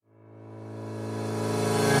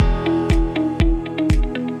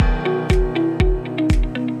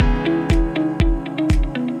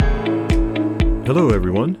Hello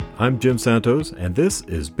everyone, I'm Jim Santos, and this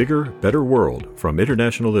is Bigger, Better World from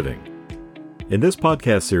International Living. In this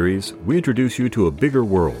podcast series, we introduce you to a bigger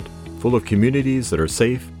world, full of communities that are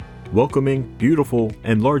safe, welcoming, beautiful,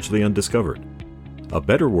 and largely undiscovered. A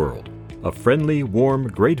better world, a friendly, warm,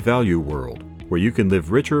 great value world, where you can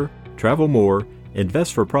live richer, travel more,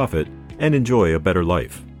 invest for profit, and enjoy a better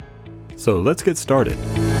life. So let's get started.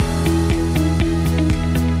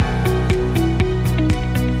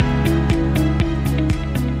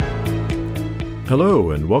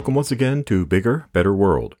 Hello, and welcome once again to Bigger, Better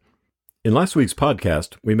World. In last week's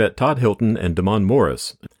podcast, we met Todd Hilton and Damon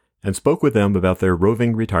Morris and spoke with them about their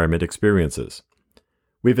roving retirement experiences.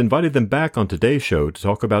 We've invited them back on today's show to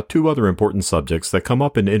talk about two other important subjects that come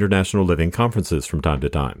up in international living conferences from time to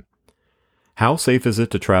time. How safe is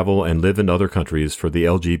it to travel and live in other countries for the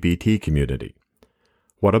LGBT community?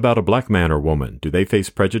 What about a black man or woman? Do they face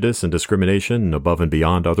prejudice and discrimination above and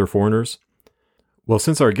beyond other foreigners? Well,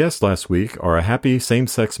 since our guests last week are a happy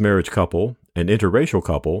same-sex marriage couple, an interracial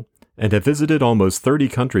couple, and have visited almost 30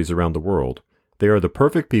 countries around the world, they are the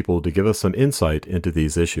perfect people to give us some insight into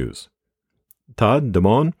these issues. Todd,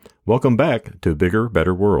 Damon, welcome back to Bigger,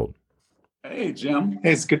 Better World. Hey, Jim.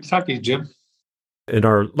 Hey, it's good to talk to you, Jim. In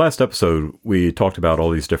our last episode, we talked about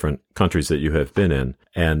all these different countries that you have been in,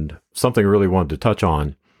 and something I really wanted to touch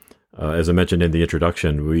on, as I mentioned in the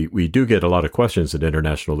introduction, we do get a lot of questions in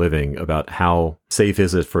international living about how safe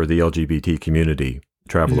is it for the LGBT community to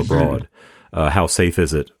travel abroad? How safe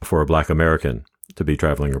is it for a Black American to be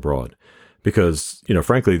traveling abroad? Because,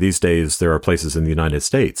 frankly, these days there are places in the United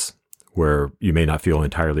States where you may not feel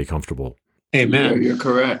entirely comfortable. Amen. Yeah, you're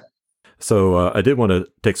correct. So I did want to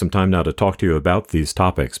take some time now to talk to you about these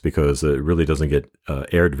topics because it really doesn't get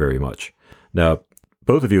aired very much. Now,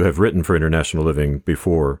 both of you have written for International Living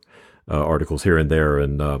before, articles here and there.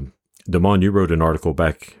 And Damon, you wrote an article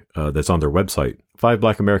back that's on their website. 5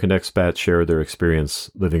 Black American expats share their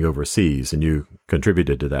experience living overseas, and you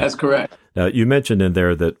contributed to that. That's correct. Now, you mentioned in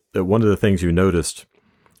there that one of the things you noticed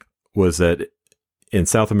was that in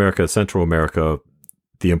South America, Central America,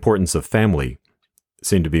 the importance of family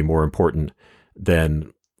seemed to be more important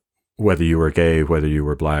than whether you were gay, whether you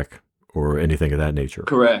were Black, or anything of that nature.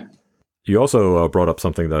 Correct. You also brought up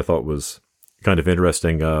something that I thought was kind of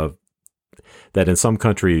interesting, that in some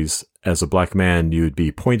countries, as a Black man, you'd be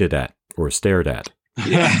pointed at or stared at.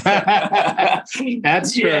 Yeah.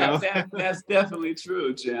 That's true. Yeah, that's definitely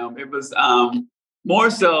true, Jim. It was more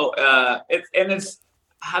so, it's,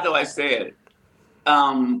 how do I say it?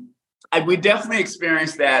 We definitely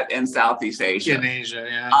experienced that in Southeast Asia. In Asia,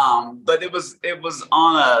 yeah. But it was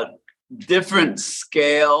on a different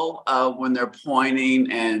scale when they're pointing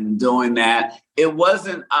and doing that. It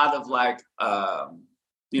wasn't out of like,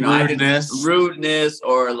 rudeness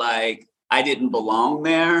or like I didn't belong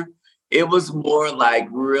there. It was more like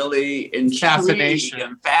really intrigued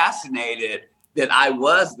and fascinated that I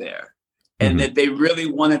was there and that they really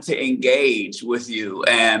wanted to engage with you.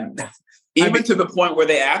 And even to the point where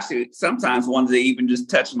they actually sometimes wanted to even just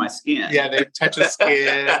touch my skin. Yeah, they'd touch his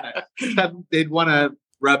skin. They'd want to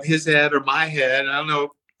rub his head or my head. I don't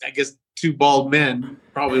know. I guess 2 bald men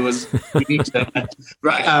probably was unique to them.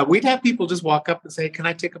 Right. We'd have people just walk up and say, "Can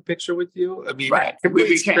I take a picture with you?" I mean, right. We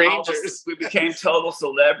became total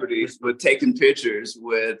celebrities with taking pictures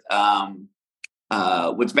with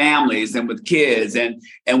families and with kids.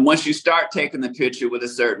 And once you start taking the picture with a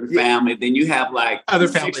certain family, then you have like other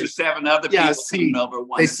 6 families. or 7 other people coming over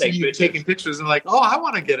wanting to take pictures. Taking pictures and like, "Oh, I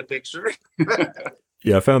want to get a picture."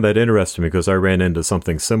 Yeah, I found that interesting because I ran into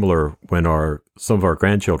something similar when some of our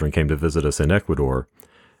grandchildren came to visit us in Ecuador,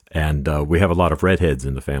 and we have a lot of redheads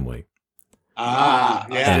in the family. Yeah.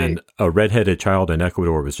 And a redheaded child in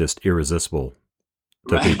Ecuador was just irresistible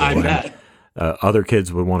to people. I bet. Other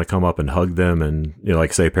kids would want to come up and hug them, and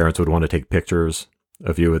like say parents would want to take pictures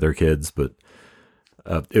of you with their kids. But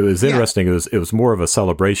it was interesting. It was more of a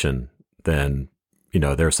celebration than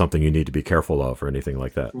there's something you need to be careful of or anything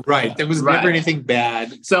like that. Right. There was never anything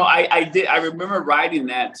bad. So I remember writing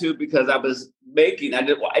that too, because I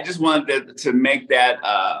just wanted to make that,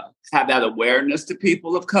 have that awareness to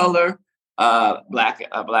people of color, Black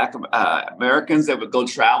Americans that would go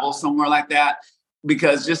travel somewhere like that,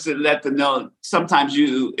 because just to let them know, sometimes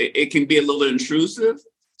it can be a little intrusive.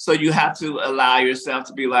 So you have to allow yourself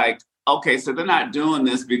to be like, okay, so they're not doing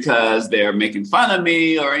this because they're making fun of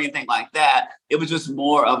me or anything like that. It was just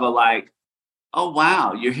more of a like, oh,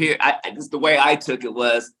 wow, you're here. The way I took it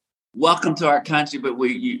was, welcome to our country, but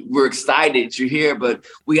we're excited you're here, but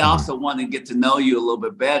we also want to get to know you a little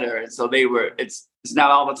bit better. And so it's not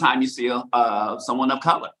all the time you see someone of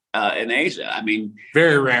color in Asia. I mean,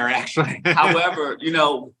 very rare, actually. However,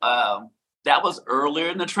 that was earlier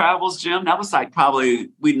in the travels, Jim. That was like probably,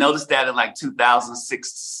 we noticed that in like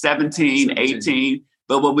 2006, 17, 18.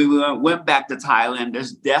 But when we went back to Thailand,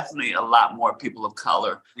 there's definitely a lot more people of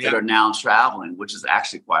color that are now traveling, which is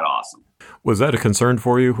actually quite awesome. Was that a concern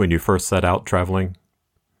for you when you first set out traveling?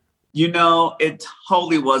 It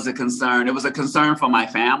totally was a concern. It was a concern for my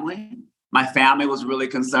family. My family was really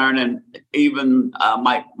concerned, and even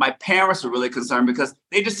my parents were really concerned because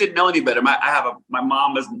they just didn't know any better. My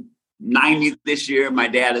mom is 90 this year. My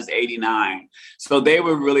dad is 89. So they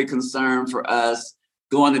were really concerned for us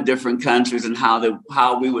going to different countries and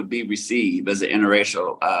how we would be received as an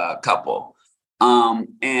interracial couple.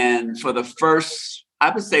 And for the first,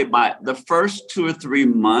 I would say the first 2 or 3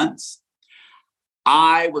 months,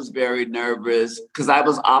 I was very nervous because I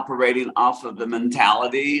was operating off of the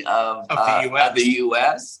mentality of the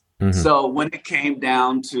US. Mm-hmm. So when it came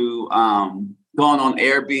down to going on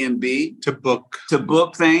Airbnb to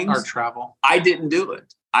book things, our travel, I didn't do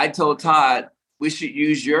it. I told Todd, we should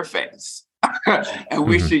use your face and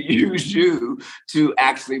we should use you to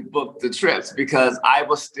actually book the trips, because I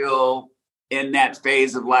was still in that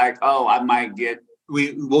phase of like, oh, I might get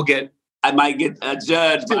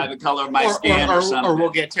judged by the color of my skin or something. Or we'll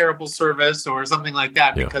get terrible service or something like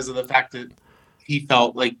that because of the fact that he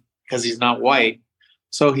felt like, because he's not white.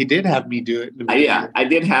 So he did have me do it. I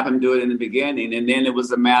did have him do it in the beginning. And then it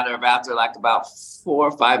was a matter of after like about 4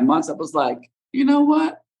 or 5 months, I was like, you know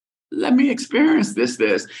what? Let me experience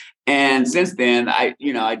this. And since then,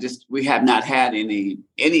 we have not had any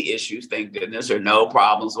issues, thank goodness, or no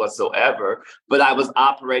problems whatsoever. But I was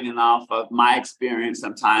operating off of my experience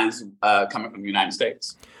sometimes coming from the United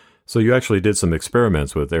States. So you actually did some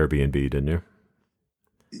experiments with Airbnb, didn't you?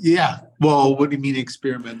 Yeah. Well, what do you mean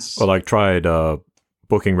experiments? Well, like tried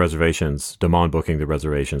booking reservations, Damon booking the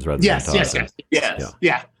reservations rather than Todd. Yes.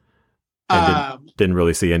 Yeah. And didn't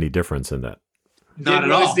really see any difference in that. Didn't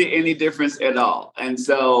really see any difference at all. And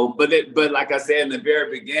so, but like I said in the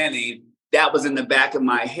very beginning, that was in the back of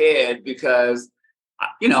my head because,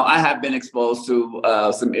 I have been exposed to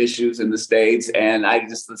some issues in the States, and I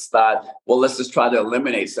just thought, well, let's just try to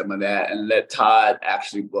eliminate some of that and let Todd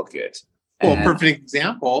actually book it. Well, perfect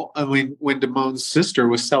example. I mean, when Damon's sister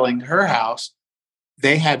was selling her house,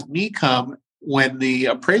 they had me come when the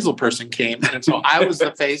appraisal person came. And so I was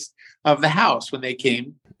the face of the house when they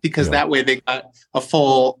came, because that way they got a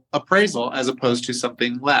full appraisal as opposed to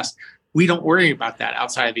something less. We don't worry about that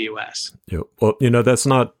outside of the U.S. Yeah. Well, that's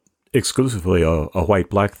not exclusively a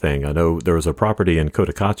white-black thing. I know there was a property in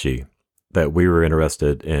Cotacachi that we were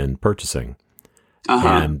interested in purchasing. Uh-huh.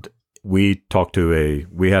 And we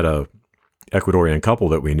had a Ecuadorian couple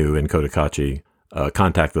that we knew in Cotacachi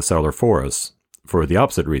contact the seller for us for the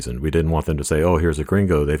opposite reason. We didn't want them to say, oh, here's a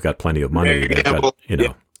gringo. They've got plenty of money.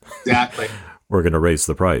 Exactly. We're going to raise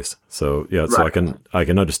the price. So, so I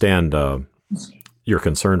can understand your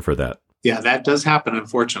concern for that. Yeah, that does happen,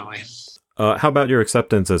 unfortunately. How about your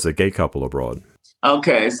acceptance as a gay couple abroad?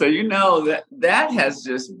 Okay, so that has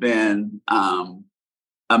just been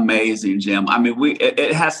amazing, Jim. I mean,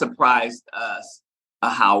 it has surprised us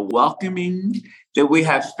how welcoming that we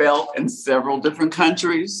have felt in several different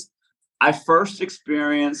countries. I first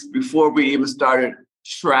experienced, before we even started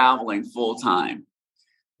traveling full time,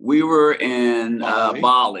 we were in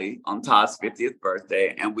Bali on Todd's 50th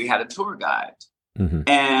birthday, and we had a tour guide. Mm-hmm.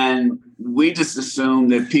 And we just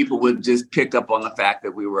assumed that people would just pick up on the fact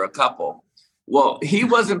that we were a couple. Well, he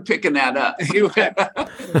wasn't picking that up.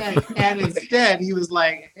 And instead, he was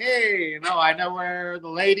like, hey, I know where the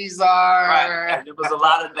ladies are. Right. And there was a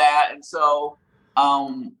lot of that. And so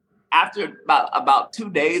after about 2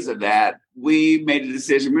 days of that, we made a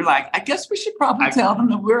decision. We're like, I guess we should probably tell them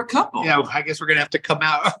that we're a couple. Yeah, I guess we're going to have to come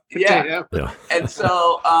out. Yeah. And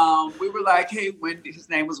so we were like, hey, Wendy, his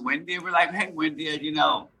name was Wendy. And we're like, hey, Wendy,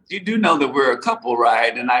 you do know that we're a couple,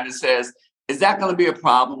 right? And I just says, is that going to be a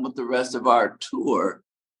problem with the rest of our tour?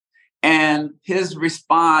 And his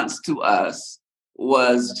response to us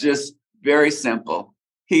was just very simple.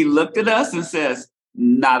 He looked at us and says,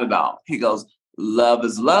 not at all. He goes, love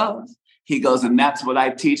is love. He goes, and that's what I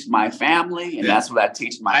teach my family, and that's what I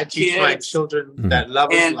teach my kids. I teach my children that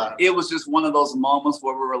love is love. And it was just one of those moments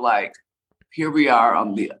where we were like, here we are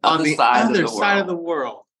on the other side of the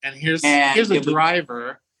world. And here's a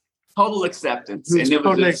driver. Total acceptance. And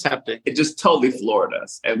totally accepting. It just totally floored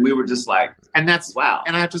us. And we were just like, and that's wow.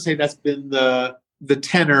 And I have to say that's been the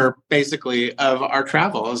tenor basically of our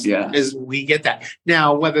travels. Is we get that.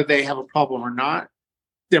 Now, whether they have a problem or not,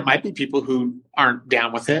 there might be people who aren't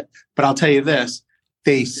down with it, but I'll tell you this,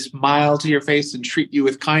 they smile to your face and treat you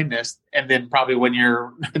with kindness. And then probably when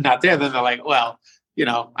you're not there, then they're like, well,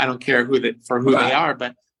 I don't care who they are,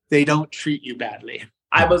 but they don't treat you badly.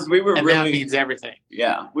 We were And really, that means everything.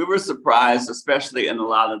 yeah, we were surprised, especially in a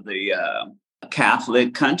lot of the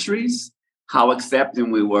Catholic countries, how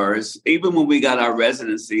accepting we were. Even when we got our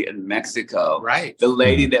residency in Mexico, Right. the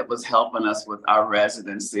lady that was helping us with our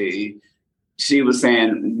residency, she was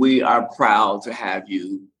saying, we are proud to have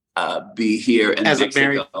you be here in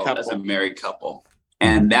Mexico as a married couple.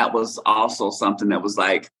 And that was also something that was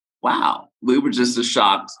like, wow, we were just as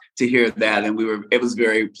shocked to hear that. And it was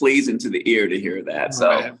very pleasing to the ear to hear that.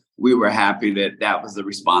 So we were happy that was the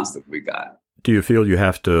response that we got. Do you feel you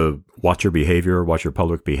have to watch your behavior, watch your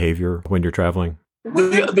public behavior when you're traveling?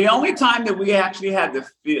 The only time that we actually had to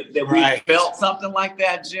feel that we felt something like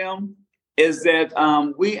that, Jim, is that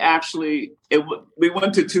we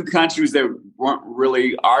went to 2 countries that weren't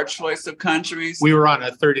really our choice of countries. We were on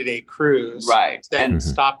a 30-day cruise. Right. And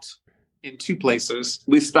stopped in 2 places.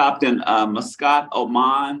 We stopped in Muscat,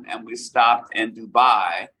 Oman, and we stopped in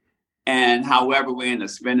Dubai. And however, we ended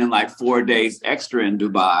up spending like 4 days extra in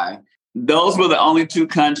Dubai. Those were the only 2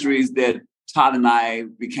 countries that Todd and I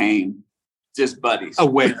became just buddies.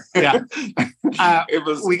 Aware, yeah.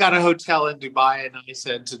 We got a hotel in Dubai, and I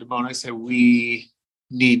said to Damone, we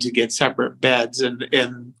need to get separate beds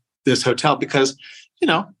in this hotel because,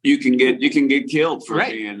 you can get killed for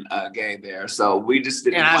being gay there. So we just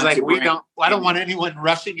didn't. And I was like, I don't want anyone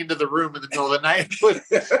rushing into the room in the middle of the night with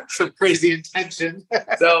some crazy intention.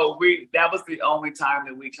 So that was the only time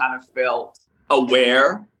that we kind of felt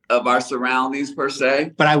aware of our surroundings per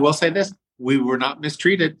se. But I will say this. We were not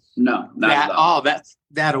mistreated. No, not at all.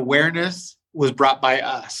 That awareness was brought by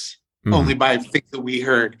us, only by things that we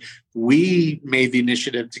heard. We made the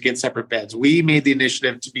initiative to get separate beds. We made the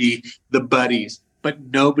initiative to be the buddies, but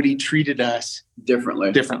nobody treated us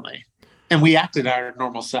differently. And we acted our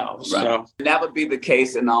normal selves. Right. So. And that would be the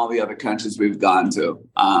case in all the other countries we've gone to.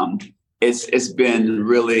 It's been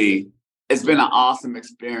an awesome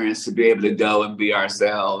experience to be able to go and be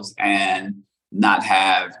ourselves and not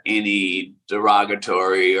have any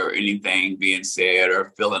derogatory or anything being said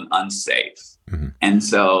or feeling unsafe. And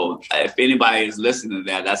so if anybody is listening to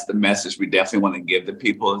that, that's the message we definitely want to give to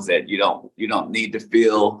people, is that you don't need to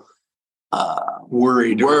feel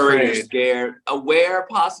worried or scared, aware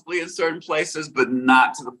possibly in certain places, but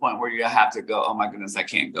not to the point where you have to go, oh my goodness, I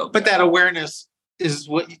can't go. But that awareness is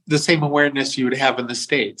the same awareness you would have in the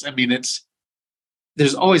States. I mean,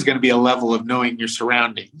 there's always going to be a level of knowing your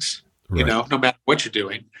surroundings. No matter what you're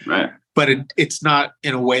doing. Right. But it's not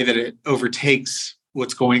in a way that it overtakes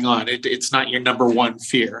what's going on. It's not your number one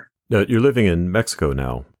fear. Now, you're living in Mexico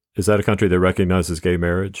now. Is that a country that recognizes gay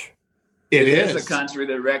marriage? It is a country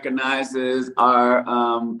that recognizes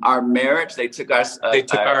our marriage. They took our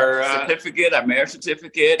certificate, our marriage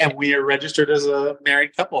certificate. And we are registered as a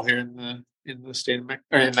married couple here in the state of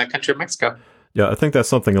in the country of Mexico. Yeah, I think that's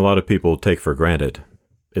something a lot of people take for granted.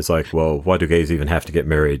 It's like, well, why do gays even have to get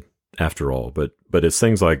married after all? But it's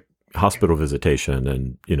things like hospital visitation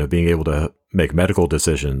and, being able to make medical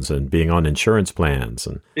decisions and being on insurance plans.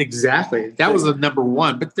 And exactly. That was the number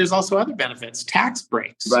one. But there's also other benefits, tax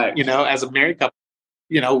breaks. Right. As a married couple,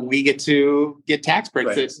 we get to get tax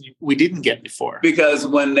breaks that we didn't get before. Because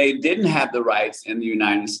when they didn't have the rights in the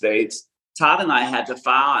United States, Todd and I had to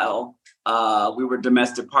file. We were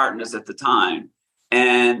domestic partners at the time.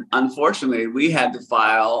 And unfortunately, we had to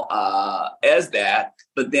file as that.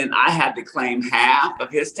 But then I had to claim half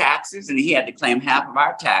of his taxes and he had to claim half of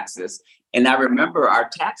our taxes. And I remember our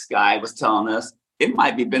tax guy was telling us it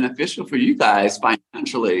might be beneficial for you guys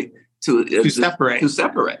financially to separate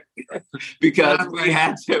because we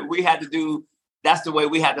had to do, that's the way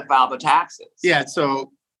we had to file the taxes. Yeah.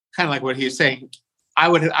 So kind of like what he was saying, I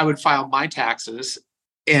would file my taxes,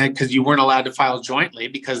 and because you weren't allowed to file jointly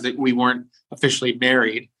because we weren't officially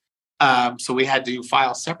married. So we had to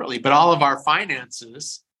file separately, but all of our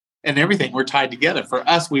finances and everything were tied together. For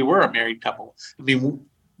us, we were a married couple. I mean,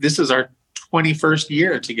 this is our 21st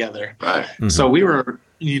year together. Right. Mm-hmm. So we were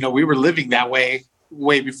living that way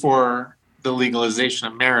before the legalization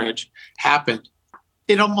of marriage happened.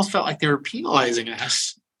 It almost felt like they were penalizing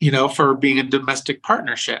us, for being a domestic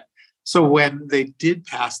partnership. So when they did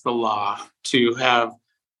pass the law to have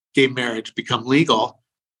gay marriage become legal,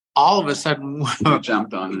 all of a sudden we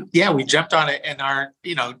jumped on it. Yeah, we jumped on it, and our,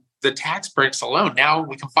 the tax breaks alone. Now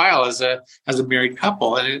we can file as a married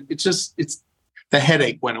couple, and it's the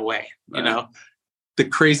headache went away. Right. The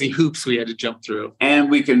crazy hoops we had to jump through,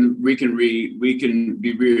 and we can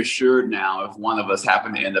be reassured now if one of us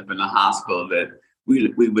happened to end up in the hospital that we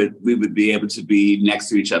would be able to be next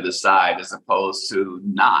to each other's side as opposed to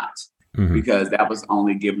not, because that was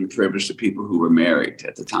only given privilege to people who were married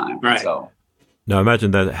at the time. Right. So. Now, I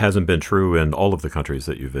imagine that hasn't been true in all of the countries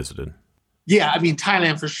that you visited. Yeah, I mean,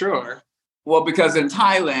 Thailand for sure. Well, because in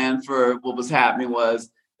Thailand, for what was happening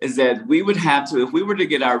is that we would have to, if we were to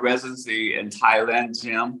get our residency in Thailand,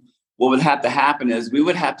 Jim, what would have to happen is we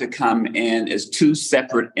would have to come in as two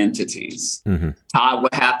separate entities. Mm-hmm. Todd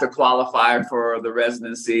would have to qualify for the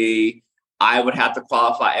residency. I would have to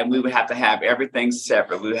qualify, and we would have to have everything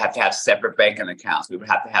separate. We would have to have separate banking accounts. We would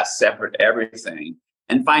have to have separate everything.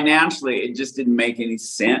 And financially, it just didn't make any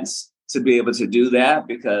sense to be able to do that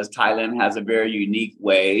because Thailand has a very unique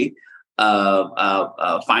way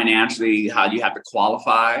of financially how you have to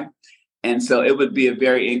qualify. And so it would be a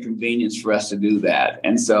very inconvenience for us to do that.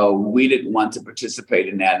 And so we didn't want to participate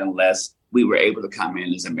in that unless we were able to come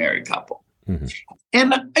in as a married couple. Mm-hmm.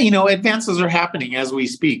 And, advances are happening as we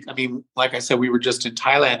speak. I mean, like I said, we were just in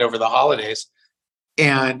Thailand over the holidays,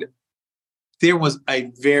 and there was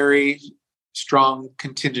a very strong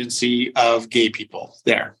contingency of gay people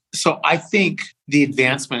there. So I think the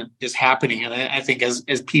advancement is happening. And I think as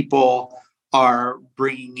people are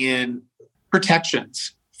bringing in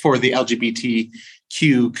protections for the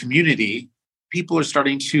LGBTQ community, people are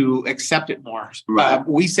starting to accept it more. Right.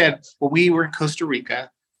 We said when we were in Costa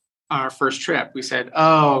Rica, our first trip, we said,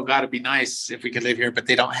 "Oh, God, it'd be nice if we could live here," but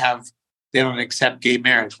they don't accept gay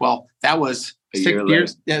marriage. Well, that was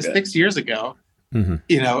 6 years ago.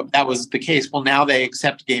 Mm-hmm. That was the case. Well, now they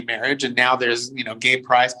accept gay marriage, and now there's gay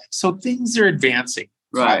pride. So things are advancing.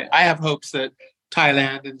 Right. So I have hopes that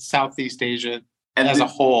Thailand and Southeast Asia as a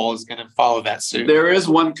whole is going to follow that suit. There is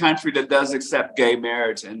one country that does accept gay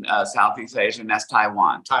marriage in Southeast Asia, and that's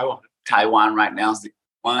Taiwan. Taiwan right now is the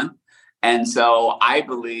one. And so I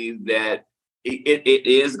believe that it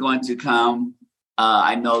is going to come.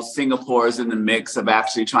 I know Singapore is in the mix of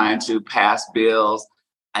actually trying to pass bills.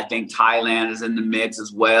 I think Thailand is in the mix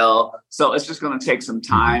as well. So it's just going to take some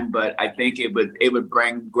time, but I think it would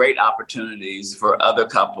bring great opportunities for other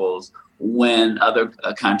couples when other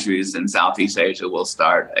countries in Southeast Asia will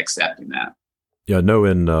start accepting that. Yeah, no,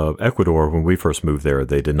 in Ecuador, when we first moved there,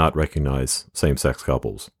 they did not recognize same-sex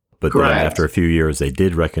couples. But then after a few years, they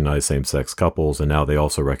did recognize same-sex couples, and now they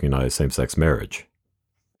also recognize same-sex marriage.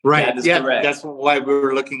 Right. Yeah, that's why we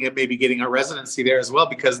were looking at maybe getting a residency there as well,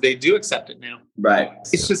 because they do accept it now. Right.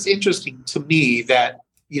 It's just interesting to me that,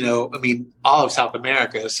 all of South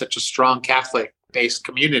America is such a strong Catholic-based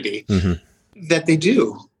community that they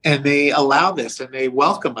do, and they allow this, and they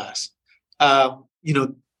welcome us.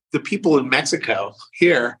 The people in Mexico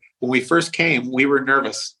here, when we first came, we were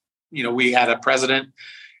nervous. We had a president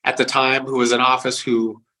at the time who was in office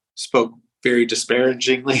who spoke very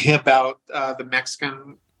disparagingly about the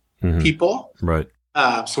Mexican people. Right.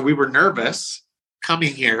 So we were nervous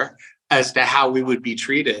coming here as to how we would be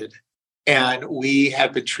treated. And we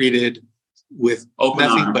have been treated with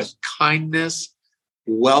nothing but kindness,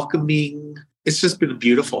 welcoming. It's just been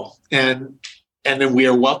beautiful. And then we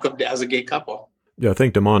are welcomed as a gay couple. Yeah, I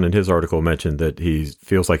think Damon in his article mentioned that he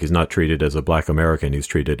feels like he's not treated as a Black American. He's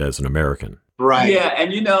treated as an American. Right. Yeah.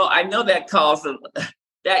 And, I know that causes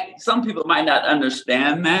that some people might not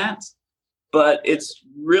understand that, but it's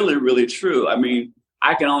really, really true. I mean,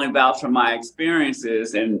 I can only vouch from my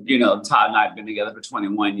experiences. And, Todd and I have been together for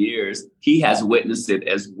 21 years. He has witnessed it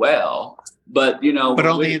as well. But, but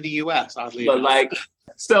only in the U.S., oddly enough.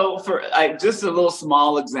 So for just a little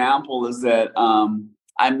small example is that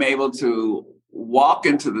I'm able to walk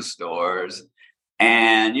into the stores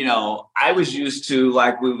and, I was used to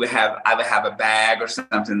I would have a bag or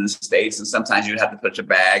something in the States, and sometimes you'd have to put your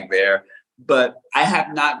bag there. But I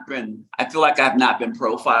feel like I've not been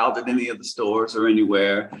profiled at any of the stores or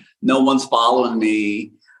anywhere. No one's following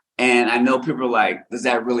me. And I know people are like, does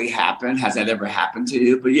that really happen? Has that ever happened to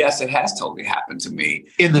you? But yes, it has totally happened to me.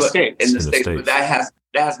 In the States. In the States. But that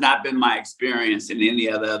has not been my experience in any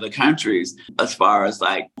of the other countries as far as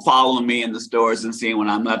following me in the stores and seeing what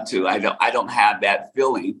I'm up to. I don't have that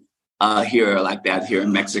feeling here like that here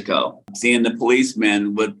in Mexico. Seeing the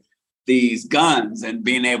policemen with these guns and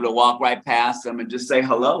being able to walk right past them and just say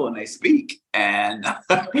hello when they speak. And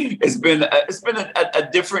it's been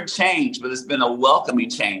a different change, but it's been a welcoming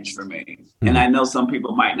change for me. Mm-hmm. And I know some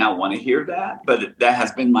people might not want to hear that, but that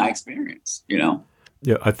has been my experience,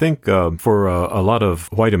 Yeah, I think for a lot of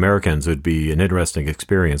white Americans, it would be an interesting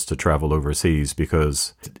experience to travel overseas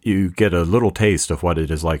because you get a little taste of what it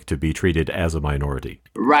is like to be treated as a minority.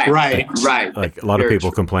 Right. Like a lot of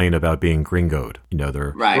people complain about being gringoed.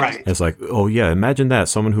 They're right. It's like, oh yeah, imagine that,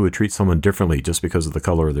 someone who would treat someone differently just because of the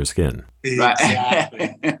color of their skin.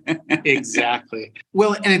 Exactly. Exactly.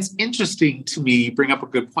 Well, and it's interesting to me, you bring up a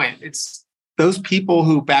good point. It's those people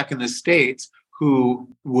who back in the States who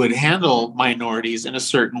would handle minorities in a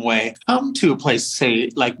certain way come to a place, say,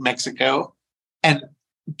 like Mexico, and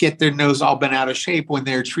get their nose all bent out of shape when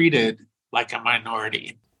they're treated like a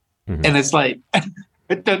minority. Mm-hmm. And it's like,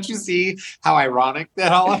 don't you see how ironic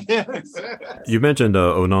that all is? You mentioned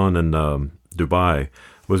Oman and Dubai.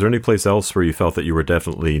 Was there any place else where you felt that you were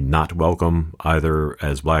definitely not welcome, either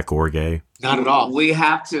as Black or gay? Not at all. We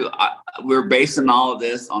have to, we're basing all of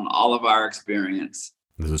this on all of our experience.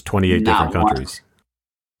 This is 28 different countries.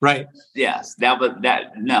 Right. Yes.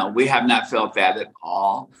 No, we have not felt that at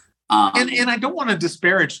all. And I don't want to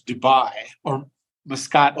disparage Dubai or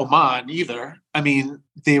Muscat, Oman either. I mean,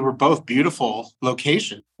 they were both beautiful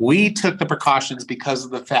locations. We took the precautions because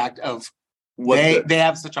of the fact of they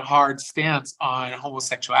have such a hard stance on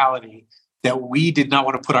homosexuality that we did not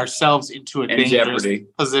want to put ourselves into a dangerous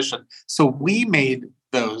position. So we made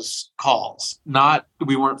those calls.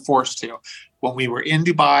 We weren't forced to. When we were in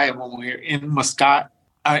Dubai and when we were in Muscat,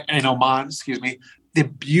 in Oman, they're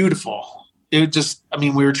beautiful.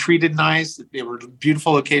 We were treated nice. They were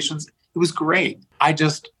beautiful locations. It was great. I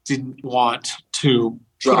just didn't want to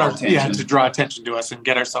draw attention to us and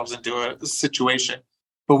get ourselves into a situation.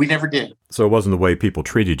 But we never did. So it wasn't the way people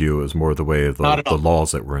treated you. It was more the way of the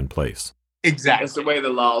laws that were in place. Exactly. It's the way the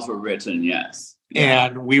laws were written, yes.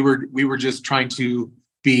 And we were just trying to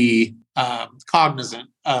be cognizant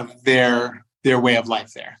of their way of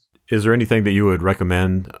life there. Is there anything that you would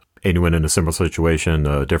recommend anyone in a similar situation,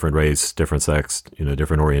 different race, different sex,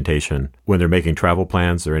 different orientation, when they're making travel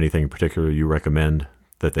plans? Is there anything in particular you recommend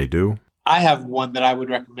that they do? I have one that I would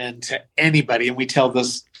recommend to anybody, and we tell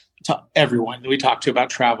this to everyone that we talk to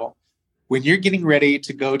about travel. When you're getting ready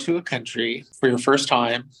to go to a country for your first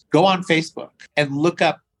time, go on Facebook and look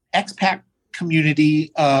up expat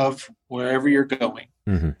community of wherever you're going.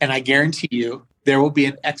 Mm-hmm. And I guarantee you, there will be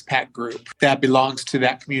an expat group that belongs to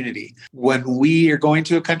that community. When we are going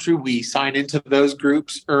to a country, we sign into those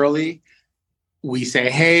groups early. We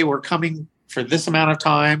say, hey, we're coming for this amount of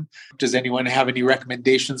time. Does anyone have any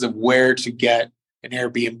recommendations of where to get an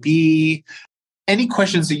Airbnb? Any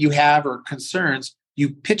questions that you have or concerns, you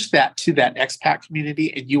pitch that to that expat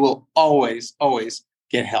community and you will always, always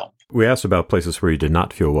get help. We asked about places where you did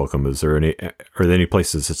not feel welcome. Are there any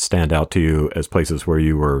places that stand out to you as places where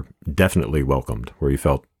you were definitely welcomed, where you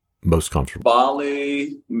felt most comfortable?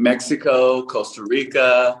 Bali, Mexico, Costa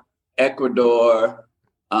Rica, Ecuador.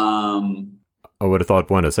 I would have thought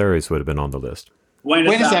Buenos Aires would have been on the list.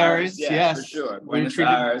 Buenos Aires, yes. For sure. Buenos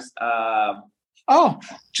Aires.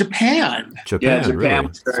 Japan. Japan really?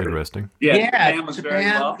 That's interesting. Japan was very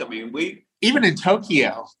welcoming. Even in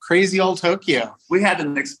Tokyo, crazy old Tokyo. We had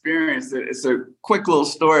an experience. It's a quick little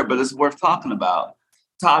story, but it's worth talking about.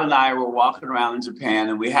 Todd and I were walking around in Japan,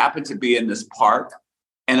 and we happened to be in this park,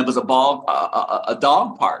 and it was a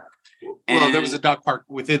dog park. Well, there was a dog park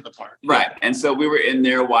within the park. Right. And so we were in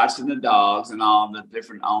there watching the dogs and all the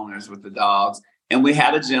different owners with the dogs. And we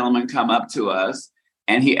had a gentleman come up to us,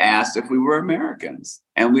 and he asked if we were Americans.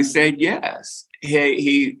 And we said yes.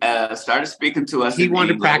 He started speaking to us. He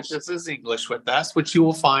wanted to practice his English with us, which you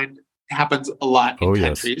will find happens a lot in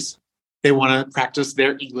countries. Yes. They want to practice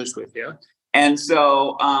their English with you. And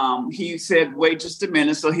so he said, wait just a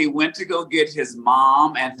minute. So he went to go get his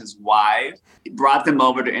mom and his wife. He brought them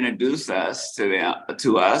over to introduce us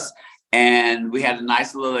to us. And we had a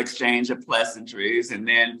nice little exchange of pleasantries. And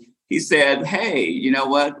then he said, hey, you know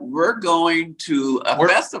what? We're going to a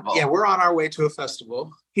festival. Yeah, we're on our way to a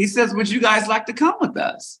festival. He says, would you guys like to come with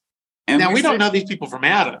us? And now, we don't know these people from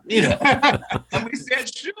Adam. And we said,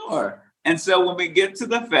 sure. And so when we get to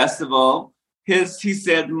the festival, he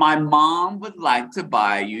said, my mom would like to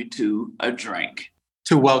buy you two a drink.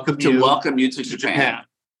 To welcome you to Japan.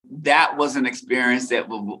 That was an experience that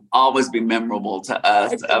will always be memorable to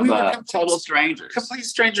us, total strangers. Complete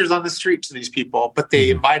strangers on the street to these people, but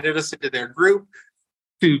they invited us into their group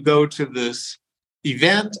to go to this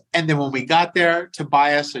event. And then when we got there, to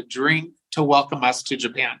buy us a drink to welcome us to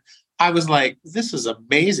Japan. I was like, this is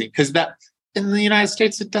amazing, because that in the United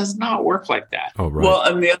States, it does not work like that. Oh, right. Well,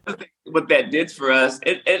 and the other thing, what that did for us,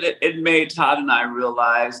 it made Todd and I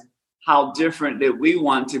realize how different that we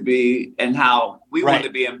want to be and how we want to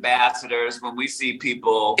be ambassadors when we see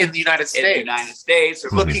people in the United States, or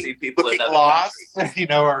when we see people looking in other lost, countries.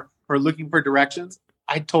 or looking for directions.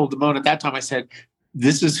 I told Damone at that time, I said,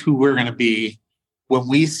 this is who we're going to be when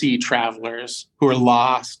we see travelers who are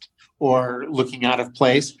lost or looking out of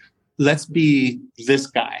place. Let's be this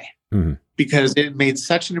guy. Mm-hmm. Because it made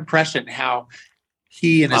such an impression how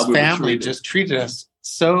he and his family just treated us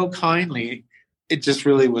so kindly. It just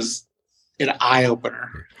really was an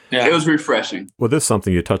eye-opener. Yeah. It was refreshing. Well, this is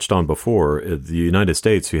something you touched on before. In the United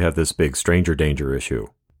States, you have this big stranger danger issue.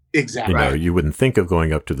 Exactly. You know, you wouldn't think of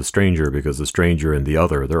going up to the stranger because the stranger and the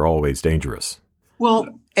other, they're always dangerous.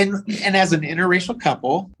 Well, and as an interracial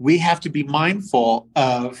couple, we have to be mindful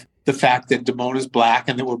of the fact that Damone is Black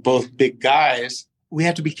and that we're both big guys. We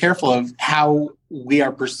have to be careful of how we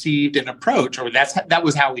are perceived and approached, or that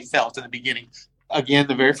was how we felt in the beginning. Again,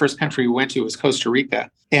 the very first country we went to was Costa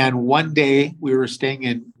Rica. And one day we were staying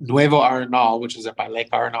in Nuevo Arenal, which is up by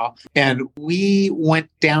Lake Arenal. And we went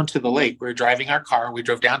down to the lake. We were driving our car. We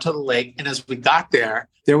drove down to the lake. And as we got there,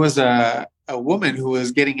 there was a woman who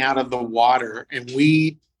was getting out of the water. And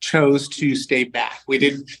we chose to stay back.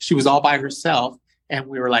 She was all by herself. And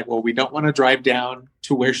we were like, well, we don't want to drive down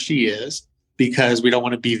to where she is because we don't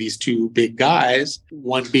want to be these two big guys,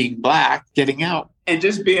 one being Black, getting out. And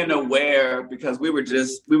just being aware, because we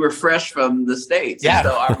were fresh from the States. Yeah. And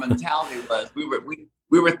so our mentality was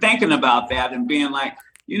we were thinking about that and being like,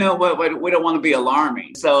 you know what, we don't want to be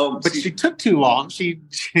alarming. So but she took too long. She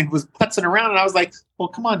was putzing around and I was like, well,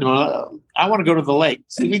 come on, I want to go to the lake.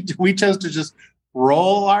 So we chose to just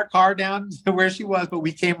roll our car down to where she was, but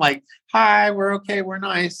we came like, hi, we're okay, we're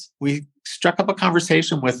nice. We struck up a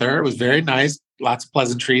conversation with her. It was very nice, lots of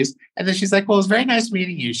pleasantries. And then she's like, well, it was very nice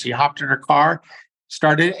meeting you. She hopped in her car,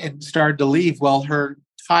 started to leave. Well, her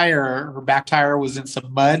back tire was in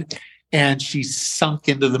some mud and she sunk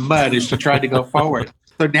into the mud as she tried to go forward.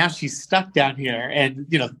 So now she's stuck down here and,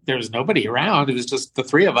 there was nobody around. It was just the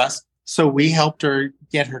three of us. So we helped her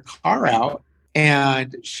get her car out.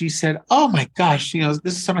 And she said, oh my gosh, this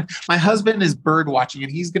is something. My husband is bird watching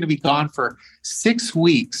and he's going to be gone for 6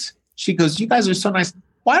 weeks. She goes, you guys are so nice.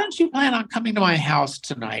 Why don't you plan on coming to my house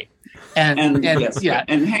tonight? And yes, yeah,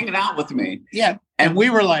 and hanging out with me. Yeah. And we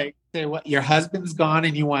were like, say what, your husband's gone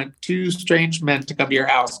and you want 2 strange men to come to your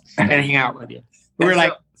house and hang out with you. We were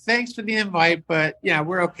like, thanks for the invite, but yeah,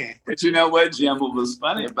 we're okay. But you know what, Jim, what was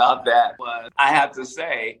funny about that was, I have to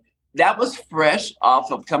say, that was fresh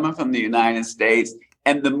off of coming from the United States.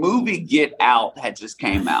 And the movie Get Out had just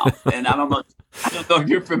came out. And I don't know if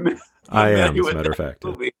you're familiar. I am, as with a matter of that fact.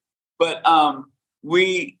 movie. But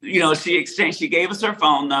she gave us her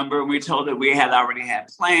phone number and we told her we had already had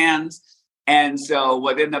plans. And so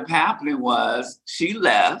what ended up happening was she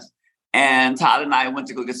left and Todd and I went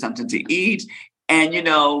to go get something to eat. And,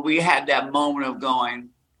 we had that moment of going,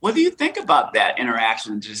 what do you think about that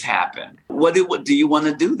interaction that just happened? What do you want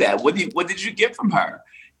to do that? What did you get from her?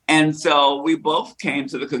 And so we both came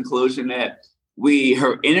to the conclusion that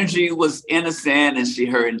her energy was innocent and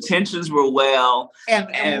her intentions were well.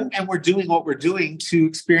 And we're doing what we're doing to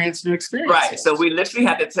experience new experiences. Right. So we literally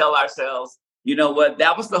had to tell ourselves, you know what,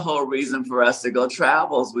 that was the whole reason for us to go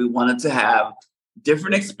travel. We wanted to have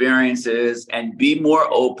different experiences and be more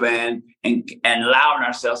open and allowing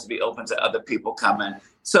ourselves to be open to other people coming.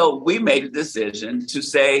 So we made a decision to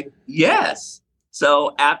say yes.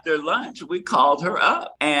 So after lunch, we called her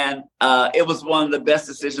up and it was one of the best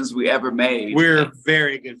decisions we ever made. We're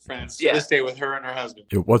very good friends to Yeah. this day with her and her husband.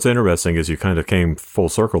 What's interesting is you kind of came full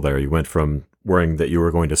circle there. You went from worrying that you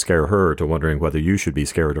were going to scare her to wondering whether you should be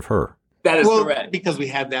scared of her. That is correct. Because we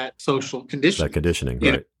had that social condition. That conditioning,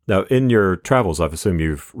 Yeah. right. Now, in your travels, I assume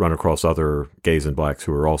you've run across other gays and Blacks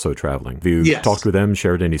who are also traveling. Have you Yes. talked with them,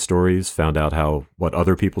 shared any stories, found out what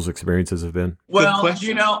other people's experiences have been? Well,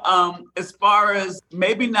 question. as far as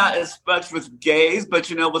maybe not as much with gays, but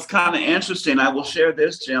what's kind of interesting, I will share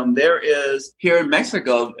this, Jim. There is here in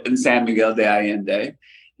Mexico, in San Miguel de Allende,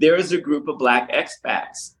 there is a group of Black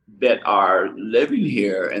expats that are living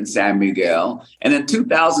here in San Miguel. And in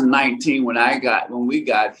 2019, when we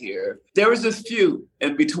got here, there was this few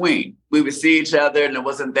in between. We would see each other and there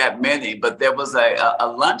wasn't that many, but there was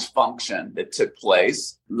a lunch function that took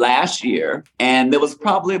place last year. And there was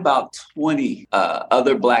probably about 20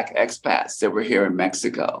 other Black expats that were here in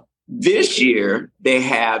Mexico. This year, they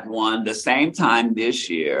had one the same time this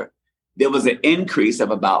year. There was an increase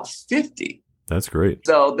of about 50. That's great.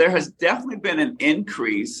 So there has definitely been an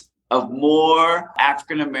increase of more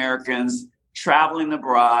African Americans traveling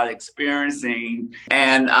abroad, experiencing,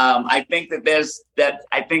 and I think that there's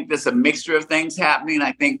a mixture of things happening.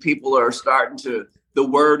 I think people are the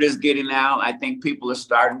word is getting out. I think people are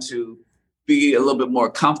starting to be a little bit more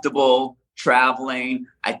comfortable traveling.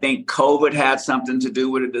 I think COVID had something to do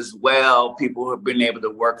with it as well. People who have been able to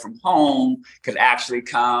work from home could actually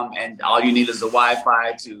come and all you need is a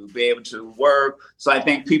Wi-Fi to be able to work. So I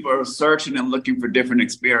think people are searching and looking for different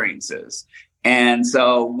experiences. And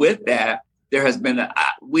so with that,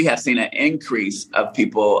 we have seen an increase of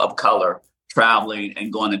people of color traveling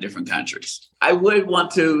and going to different countries. I would want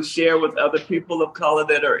to share with other people of color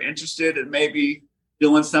that are interested in maybe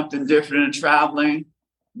doing something different and traveling,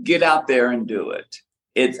 get out there and do it.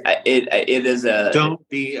 It is a Don't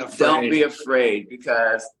be afraid. Don't be afraid,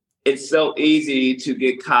 because it's so easy to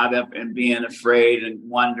get caught up in being afraid and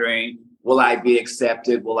wondering, will I be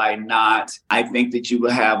accepted? Will I not? I think that you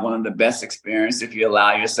will have one of the best experiences if you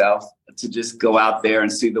allow yourself to just go out there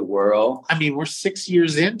and see the world. I mean, we're 6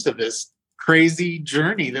 years into this crazy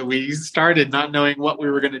journey that we started not knowing what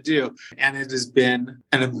we were going to do. And it has been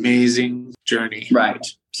an amazing journey. Right.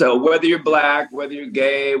 So whether you're Black, whether you're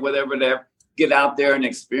gay, whatever, get out there and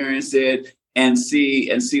experience it and see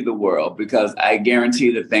the world, because I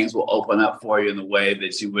guarantee that things will open up for you in a way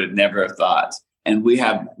that you would never have thought. And we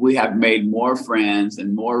have made more friends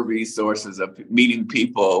and more resources of meeting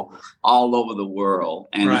people all over the world.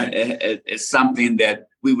 And right. It's something that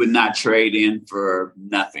we would not trade in for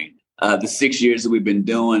nothing. The 6 years that we've been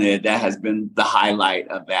doing it, that has been the highlight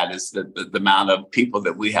of that, is the amount of people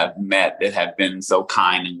that we have met that have been so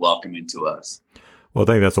kind and welcoming to us. Well, I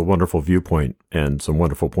think that's a wonderful viewpoint and some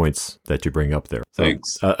wonderful points that you bring up there. So,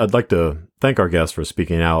 thanks. I'd like to thank our guests for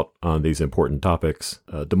speaking out on these important topics.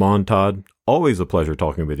 Damon, Todd, always a pleasure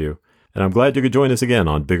talking with you. And I'm glad you could join us again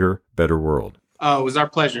on Bigger, Better World. Oh, it was our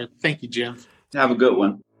pleasure. Thank you, Jim. Have a good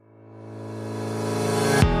one.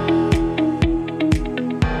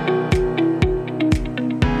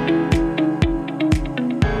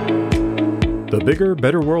 The Bigger,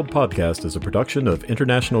 Better World podcast is a production of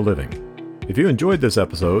International Living. If you enjoyed this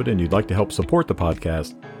episode and you'd like to help support the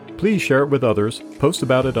podcast, please share it with others, post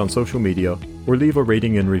about it on social media, or leave a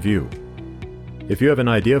rating and review. If you have an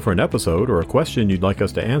idea for an episode or a question you'd like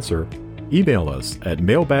us to answer, email us at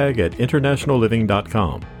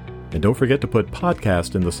mailbag@internationalliving.com. And don't forget to put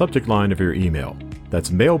podcast in the subject line of your email. That's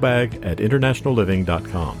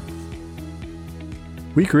mailbag@internationalliving.com.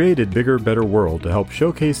 We created Bigger, Better World to help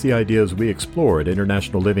showcase the ideas we explore at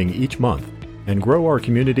International Living each month and grow our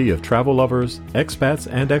community of travel lovers, expats,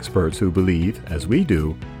 and experts who believe, as we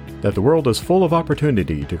do, that the world is full of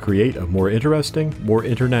opportunity to create a more interesting, more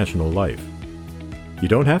international life. You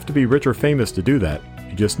don't have to be rich or famous to do that.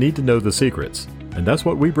 You just need to know the secrets, and that's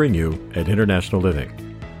what we bring you at International Living.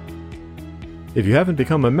 If you haven't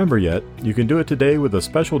become a member yet, you can do it today with a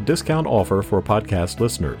special discount offer for podcast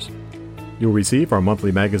listeners. You'll receive our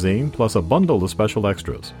monthly magazine plus a bundle of special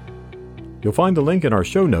extras. You'll find the link in our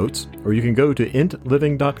show notes, or you can go to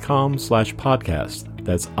intliving.com/podcast.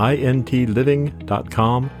 That's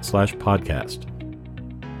intliving.com/podcast.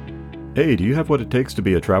 Hey, do you have what it takes to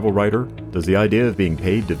be a travel writer? Does the idea of being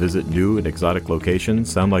paid to visit new and exotic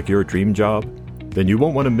locations sound like your dream job? Then you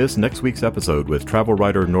won't want to miss next week's episode with travel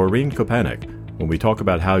writer Noreen Kopanek when we talk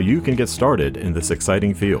about how you can get started in this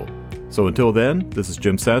exciting field. So until then, this is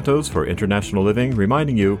Jim Santos for International Living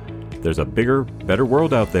reminding you there's a bigger, better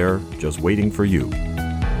world out there just waiting for you.